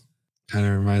 Yeah. Mm-hmm. Kind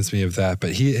of reminds me of that.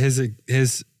 But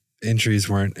his injuries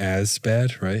weren't as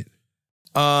bad, right?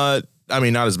 I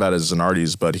mean, not as bad as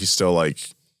Zanardi's, but he still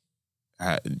it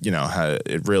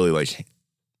really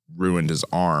ruined his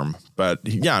arm. But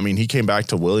yeah, I mean, he came back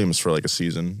to Williams for a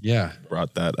season. Yeah.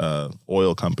 Brought that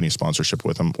oil company sponsorship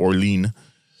with him, Orlean.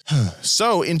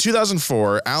 So in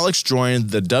 2004, Alex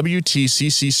joined the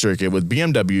WTCC circuit with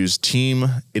BMW's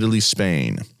Team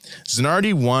Italy-Spain.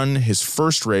 Zanardi won his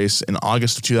first race in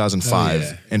August of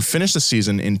 2005 and finished the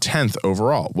season in 10th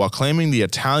overall, while claiming the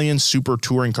Italian Super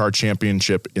Touring Car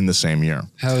Championship in the same year.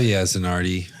 Hell yeah,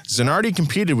 Zanardi. Zanardi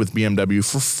competed with BMW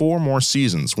for 4 more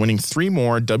seasons, winning 3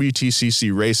 more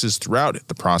WTCC races throughout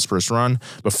the prosperous run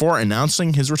before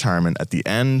announcing his retirement at the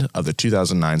end of the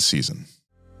 2009 season.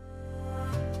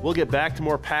 We'll get back to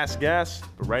more Past Gas,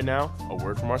 but right now, a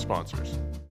word from our sponsors.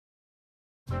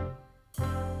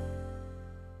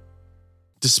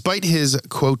 Despite his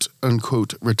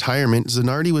quote-unquote retirement,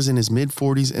 Zanardi was in his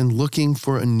mid-40s and looking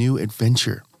for a new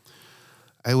adventure.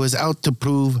 "I was out to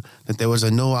prove that there was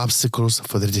no obstacles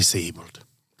for the disabled."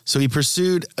 So he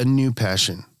pursued a new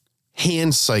passion,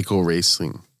 hand cycle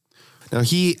racing. Now,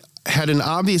 he had an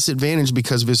obvious advantage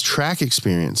because of his track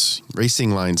experience, racing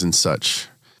lines and such.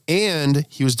 And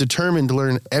he was determined to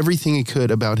learn everything he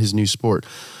could about his new sport,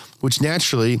 which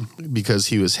naturally, because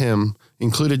he was him,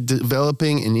 included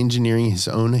developing and engineering his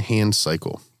own hand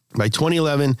cycle. By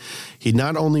 2011, he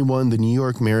not only won the New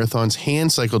York Marathon's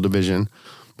hand cycle division,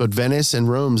 but Venice and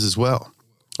Rome's as well.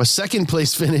 A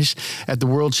second-place finish at the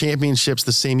World Championships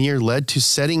the same year led to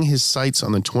setting his sights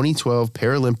on the 2012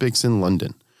 Paralympics in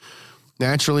London.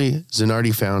 Naturally,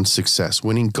 Zanardi found success,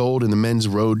 winning gold in the men's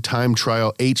road time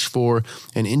trial H4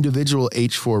 and individual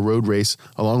H4 road race,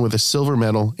 along with a silver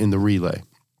medal in the relay.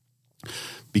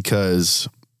 Because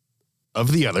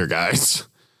of the other guys.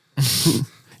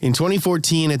 In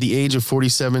 2014, at the age of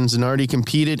 47, Zanardi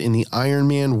competed in the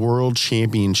Ironman World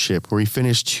Championship, where he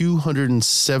finished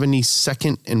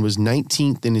 272nd and was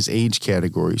 19th in his age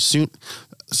category. So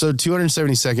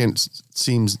 272nd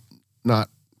seems not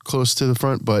close to the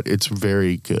front, but it's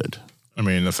very good. I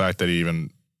mean, the fact that he even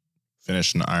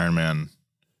finished an Ironman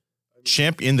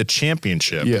in the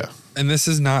championship. Yeah. And this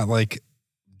is not like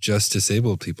just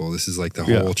disabled people. This is like the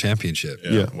whole championship.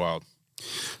 Yeah. Wild.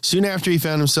 Soon after, he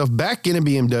found himself back in a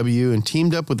BMW and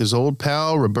teamed up with his old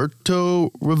pal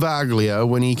Roberto Ravaglia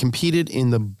when he competed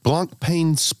in the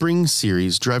Blancpain Spring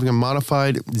Series, driving a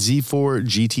modified Z4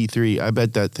 GT3. I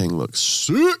bet that thing looks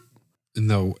sick. In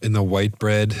the white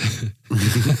bread.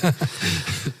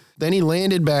 Then he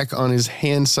landed back on his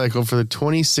hand cycle for the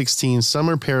 2016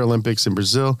 Summer Paralympics in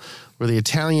Brazil, where the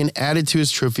Italian added to his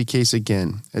trophy case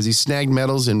again, as he snagged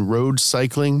medals in road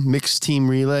cycling, mixed team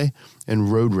relay,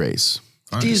 and road race.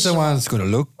 Nice. These are ones going to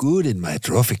look good in my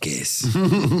trophy case.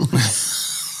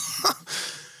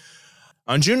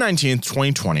 On June 19th,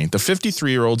 2020, the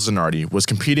 53-year-old Zanardi was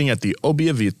competing at the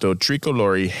Obiavito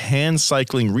Tricolori hand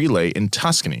cycling relay in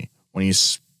Tuscany when he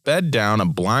sped down a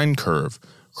blind curve,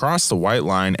 crossed the white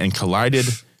line, and collided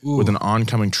with an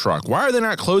oncoming truck. Why are they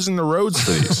not closing the roads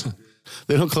for these?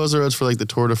 They don't close the roads for like the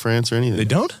Tour de France or anything. They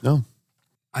don't? No.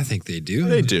 I think they do.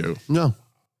 They do. No.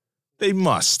 They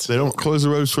must. They don't close the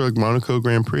roads for like Monaco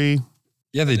Grand Prix.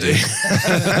 Yeah, they do.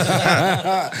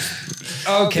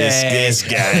 Okay. This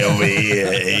guy over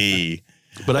here. Hey.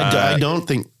 But I don't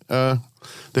think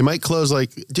they might close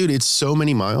like, dude, it's so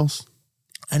many miles.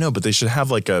 I know, but they should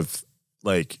have like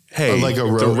hey,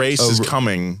 the race is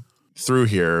coming through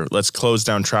here. Let's close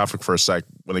down traffic for a sec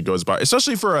when it goes by,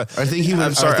 especially for a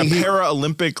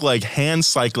Paralympic like hand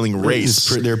cycling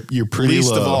race. You're pretty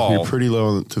Least low. of all. You're pretty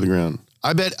low to the ground.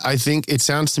 I think it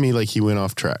sounds to me like he went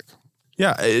off track.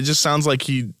 Yeah, it just sounds like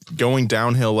he going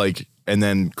downhill and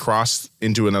then crossed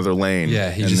into another lane.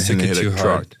 Yeah, he just took it too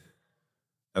hard.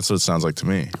 That's what it sounds like to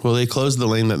me. Well, they closed the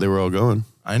lane that they were all going.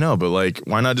 I know, but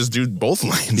why not just do both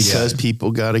lanes? Because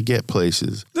people got to get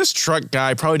places. This truck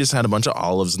guy probably just had a bunch of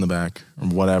olives in the back or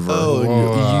whatever.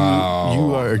 Oh,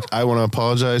 you are. I want to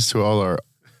apologize to all our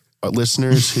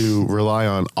listeners who rely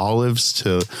on olives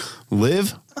to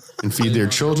live and feed their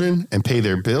children and pay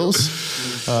their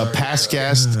bills. Past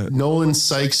guest Nolan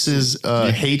Sykes's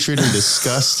hatred and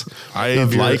disgust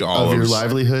of your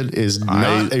livelihood is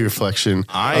not a reflection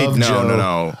of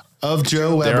Joe. Of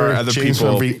Joe Weber, there are other James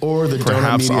people, Humphrey, or the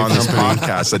perhaps Donut Media on this Company.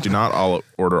 podcast that do not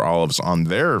order olives on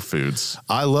their foods.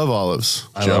 I love olives.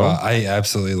 I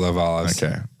absolutely love olives.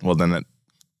 Okay, well then,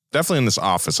 definitely in this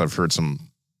office, I've heard some.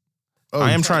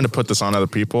 I am trying to put this on other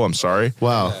people. I'm sorry.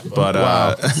 Wow. But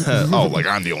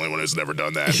I'm the only one who's never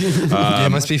done that.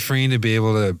 It must be freeing to be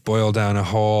able to boil down a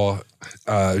whole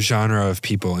genre of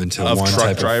people into one truck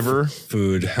type driver of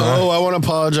food. Huh? Oh, I want to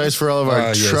apologize for all of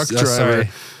our truck driver. Sorry.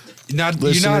 You're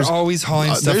not always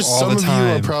hauling stuff all the time. Some of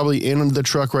you are probably in the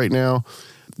truck right now.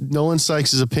 Nolan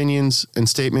Sykes' opinions and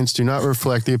statements do not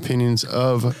reflect the opinions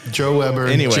of Joe Weber,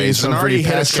 James Humphrey,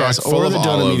 had a truck full or of the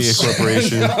Donut Media olives.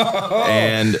 Corporation.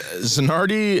 And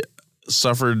Zanardi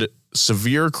suffered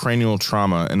severe cranial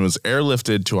trauma and was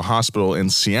airlifted to a hospital in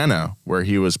Siena, where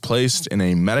he was placed in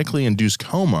a medically induced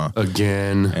coma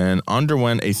again and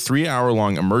underwent a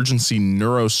 3-hour-long emergency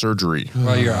neurosurgery.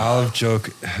 Well, your olive joke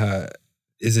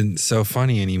isn't so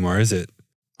funny anymore, is it?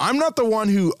 I'm not the one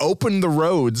who opened the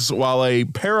roads while a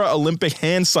Paralympic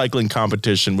hand cycling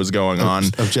competition was going on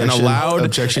and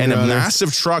allowed a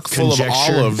massive truck full of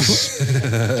olives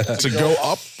to go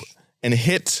up and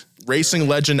hit racing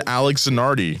legend Alex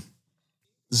Zanardi.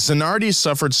 Zanardi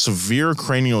suffered severe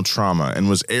cranial trauma and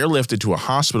was airlifted to a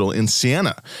hospital in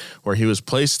Siena, where he was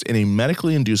placed in a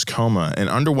medically induced coma and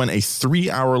underwent a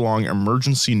 3-hour-long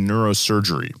emergency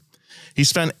neurosurgery. He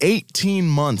spent 18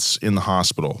 months in the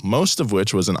hospital, most of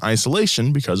which was in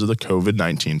isolation because of the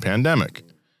COVID-19 pandemic,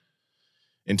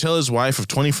 until his wife of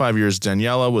 25 years,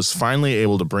 Daniela, was finally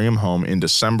able to bring him home in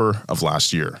December of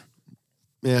last year.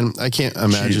 Man, I can't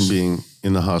imagine being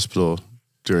in the hospital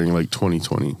during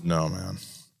 2020. No, man.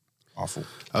 Awful.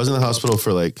 I was in the hospital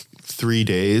for 3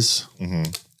 days.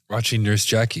 Mm-hmm. Watching Nurse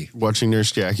Jackie,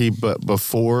 but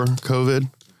before COVID.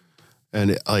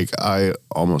 And I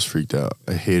almost freaked out.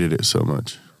 I hated it so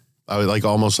much. I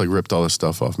almost ripped all the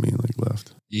stuff off me and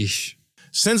left. Yeesh.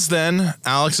 Since then,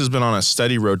 Alex has been on a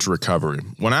steady road to recovery.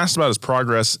 When asked about his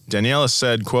progress, Daniela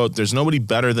said, quote, "There's nobody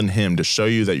better than him to show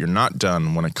you that you're not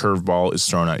done when a curveball is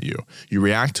thrown at you. You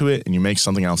react to it and you make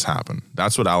something else happen.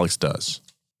 That's what Alex does."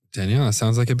 Daniela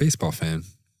sounds like a baseball fan.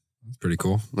 That's pretty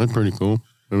cool. That's pretty cool.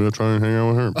 Maybe I'll try and hang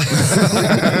out with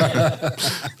her.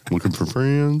 Looking for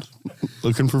friends.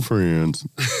 Looking for friends.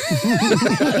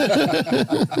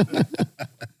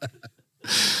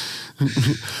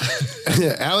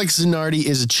 Alex Zanardi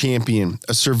is a champion,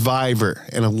 a survivor,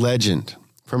 and a legend.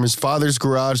 From his father's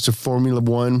garage to Formula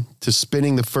One, to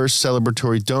spinning the first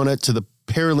celebratory donut to the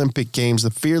Paralympic Games, the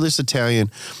fearless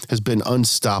Italian has been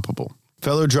unstoppable.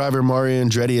 Fellow driver Mario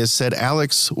Andretti has said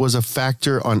Alex was a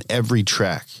factor on every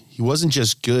track. He wasn't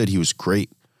just good, he was great.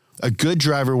 A good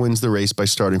driver wins the race by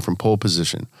starting from pole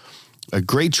position. A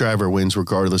great driver wins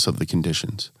regardless of the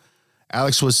conditions.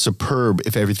 Alex was superb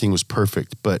if everything was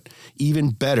perfect, but even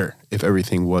better if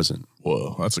everything wasn't.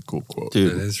 Whoa, that's a cool quote.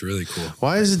 Dude, That is really cool.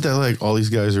 why is it that like all these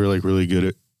guys who are like really good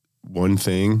at one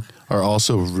thing are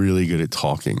also really good at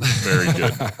talking? Very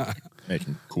good.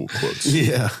 Making cool quotes.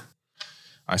 Yeah.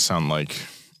 I sound like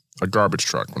a garbage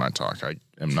truck when I talk. I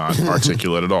am not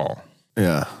articulate at all.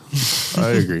 Yeah, I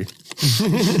agree.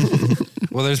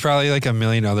 Well, there's probably like a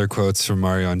million other quotes from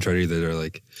Mario Andretti that are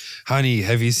like, "Honey,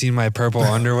 have you seen my purple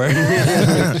underwear?"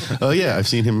 Oh yeah, I've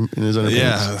seen him in his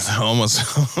underpants. Yeah,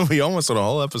 almost. We almost had a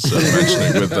whole episode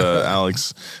mentioning with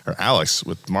Alex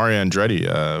with Mario Andretti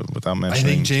without I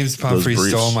mentioning. think James Pumphrey those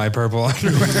briefs. stole my purple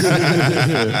underwear.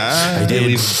 They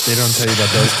don't tell you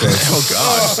about those quotes. Oh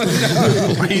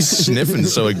God! Why are you sniffing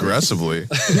so aggressively?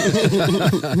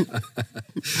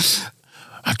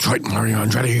 That's right, Mario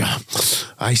Andretti.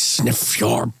 I sniff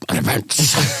your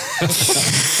underpants.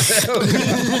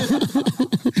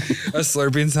 A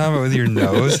slurping sound but with your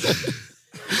nose.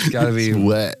 It's gotta be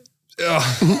Wet.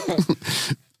 Ugh.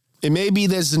 It may be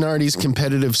that Zanardi's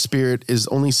competitive spirit is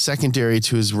only secondary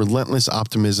to his relentless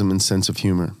optimism and sense of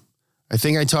humor. I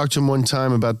think I talked to him one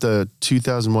time about the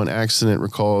 2001 accident,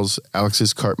 recalls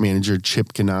Alex's kart manager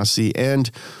Chip Ganassi,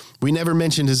 and we never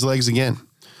mentioned his legs again.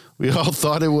 We all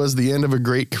thought it was the end of a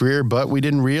great career, but we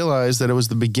didn't realize that it was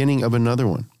the beginning of another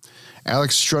one.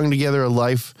 Alex strung together a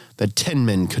life that 10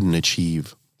 men couldn't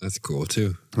achieve. That's cool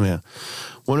too. Yeah.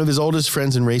 One of his oldest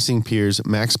friends and racing peers,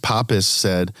 Max Pappas,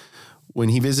 said when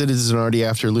he visited Zanardi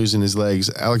after losing his legs,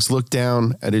 Alex looked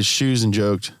down at his shoes and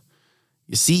joked,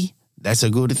 "You see, that's a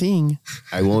good thing.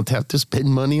 I won't have to spend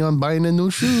money on buying a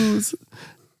new shoes.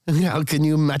 How can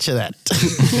you match that?"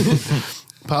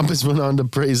 Pappas went on to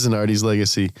praise Zanardi's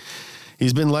legacy.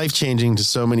 He's been life-changing to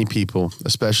so many people,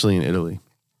 especially in Italy.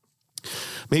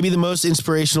 Maybe the most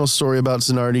inspirational story about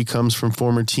Zanardi comes from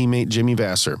former teammate Jimmy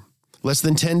Vasser. Less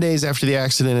than 10 days after the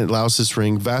accident at Lausis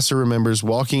Ring, Vasser remembers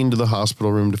walking into the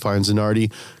hospital room to find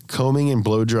Zanardi combing and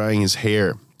blow-drying his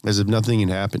hair as if nothing had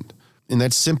happened. In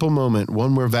that simple moment,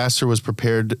 one where Vasser was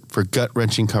prepared for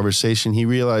gut-wrenching conversation, he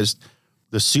realized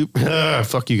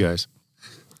fuck you guys.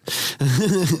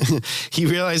 He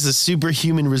realized the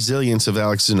superhuman resilience of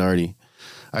Alex Zanardi.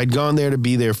 I'd gone there to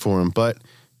be there for him, but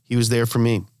he was there for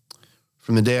me.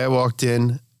 From the day I walked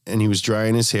in and he was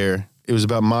drying his hair, it was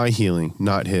about my healing,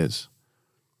 not his.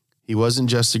 He wasn't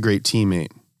just a great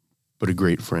teammate, but a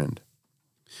great friend.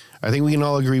 I think we can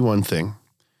all agree one thing.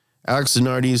 Alex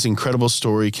Zanardi's incredible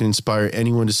story can inspire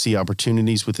anyone to see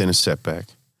opportunities within a setback.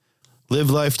 Live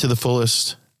life to the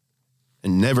fullest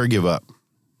and never give up,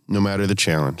 no matter the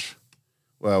challenge.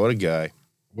 Wow, what a guy.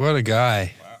 What a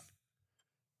guy.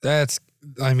 That's,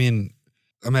 I mean,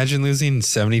 imagine losing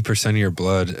 70% of your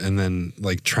blood and then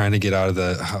like trying to get out of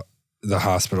the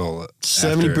hospital.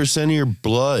 70% of your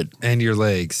blood. And your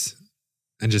legs.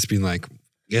 And just being like,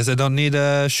 guess I don't need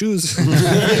shoes.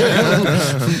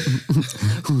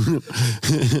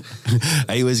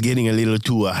 I was getting a little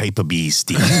too hyper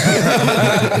beastie.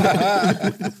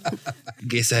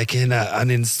 Guess I can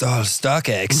uninstall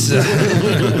StockX.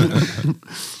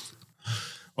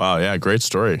 Wow, yeah, great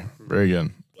story. Very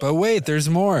good. But wait, there's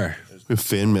more.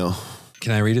 Fan mail.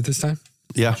 Can I read it this time?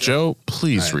 Yeah. Joe,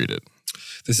 please read it.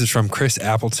 This is from Chris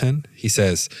Appleton. He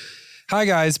says, "Hi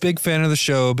guys, big fan of the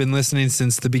show. Been listening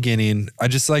since the beginning.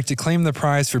 I'd just like to claim the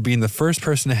prize for being the first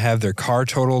person to have their car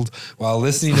totaled while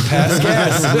listening to past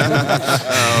guests."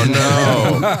 Oh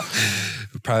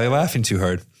no. Probably laughing too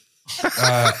hard.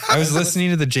 I was listening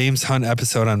to the James Hunt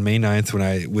episode on May 9th when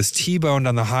I was T-boned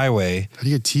on the highway. How do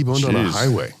you get T-boned on a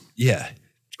highway? Yeah,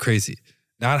 crazy.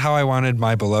 Not how I wanted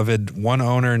my beloved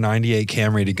one-owner 98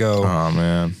 Camry to go. Oh,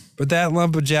 man. But that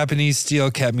lump of Japanese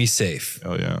steel kept me safe.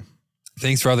 Oh, yeah.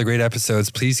 Thanks for all the great episodes.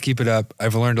 Please keep it up.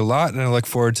 I've learned a lot, and I look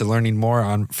forward to learning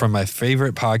more from my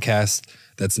favorite podcast,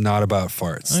 that's not about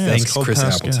farts. Oh, yeah, Thanks, it's called Chris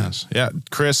Past Appleton. Gas. Yeah,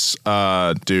 Chris,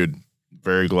 dude,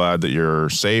 very glad that you're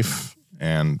safe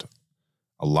and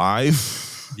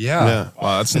alive. Yeah.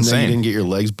 Wow, that's and then you insane. didn't get your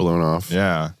legs blown off.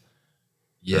 Yeah.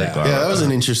 Very Yeah. glad Yeah, about that was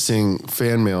an interesting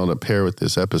fan mail to pair with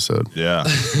this episode. Yeah.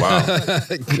 Wow.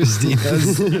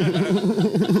 Christina's.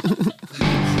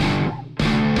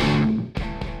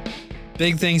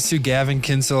 Big thanks to Gavin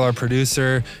Kinsel, our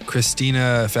producer,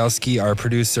 Christina Felsky, our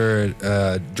producer,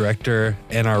 director,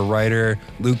 and our writer,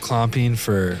 Luke Klomping,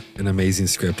 for an amazing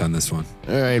script on this one.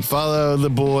 All right, follow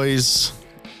the boys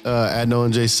at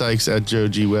Nolan J. Sykes, at Joe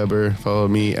G. Weber. Follow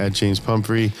me at James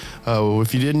Pumphrey.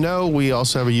 If you didn't know, we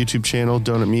also have a YouTube channel,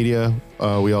 Donut Media.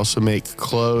 We also make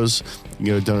clothes. You can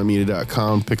go to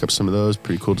donutmedia.com, pick up some of those.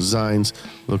 Pretty cool designs.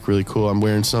 Look really cool. I'm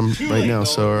wearing some right now,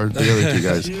 so are the other two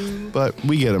guys. But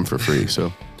we get them for free.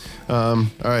 So, all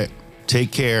right,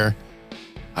 take care.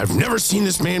 I've never seen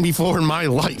this man before in my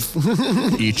life.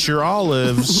 Eat your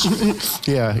olives.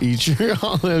 Yeah, eat your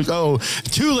olives. Oh,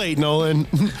 too late, Nolan.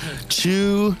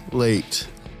 Too late.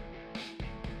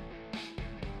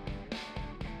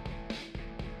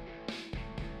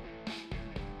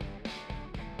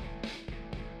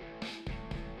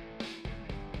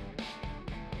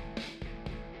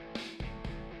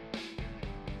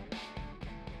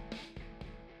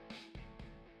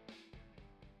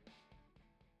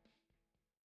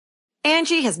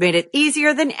 Angie has made it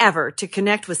easier than ever to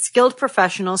connect with skilled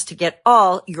professionals to get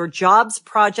all your jobs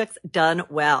projects done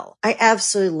well. I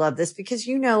absolutely love this because,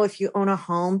 you know, if you own a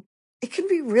home, it can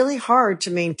be really hard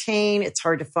to maintain. It's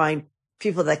hard to find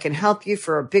people that can help you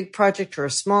for a big project or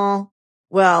a small.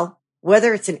 Well,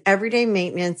 whether it's in everyday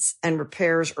maintenance and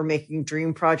repairs or making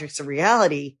dream projects a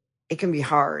reality, it can be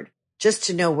hard just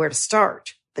to know where to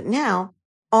start. But now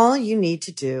all you need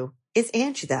to do is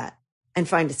Angie that and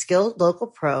find a skilled local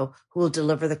pro who will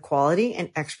deliver the quality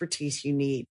and expertise you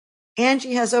need.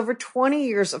 Angie has over 20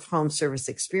 years of home service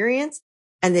experience,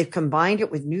 and they've combined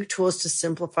it with new tools to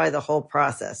simplify the whole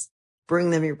process.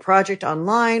 Bring them your project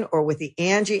online or with the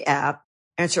Angie app,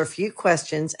 answer a few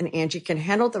questions, and Angie can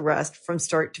handle the rest from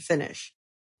start to finish.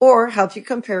 Or help you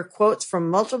compare quotes from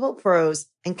multiple pros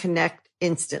and connect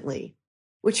instantly,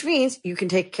 which means you can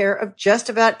take care of just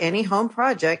about any home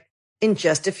project in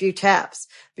just a few taps.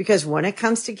 Because when it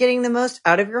comes to getting the most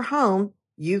out of your home,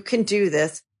 you can do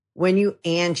this when you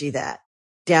Angie that.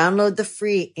 Download the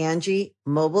free Angie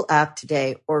mobile app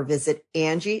today or visit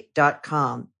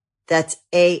Angie.com. That's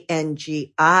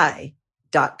ANGI.com.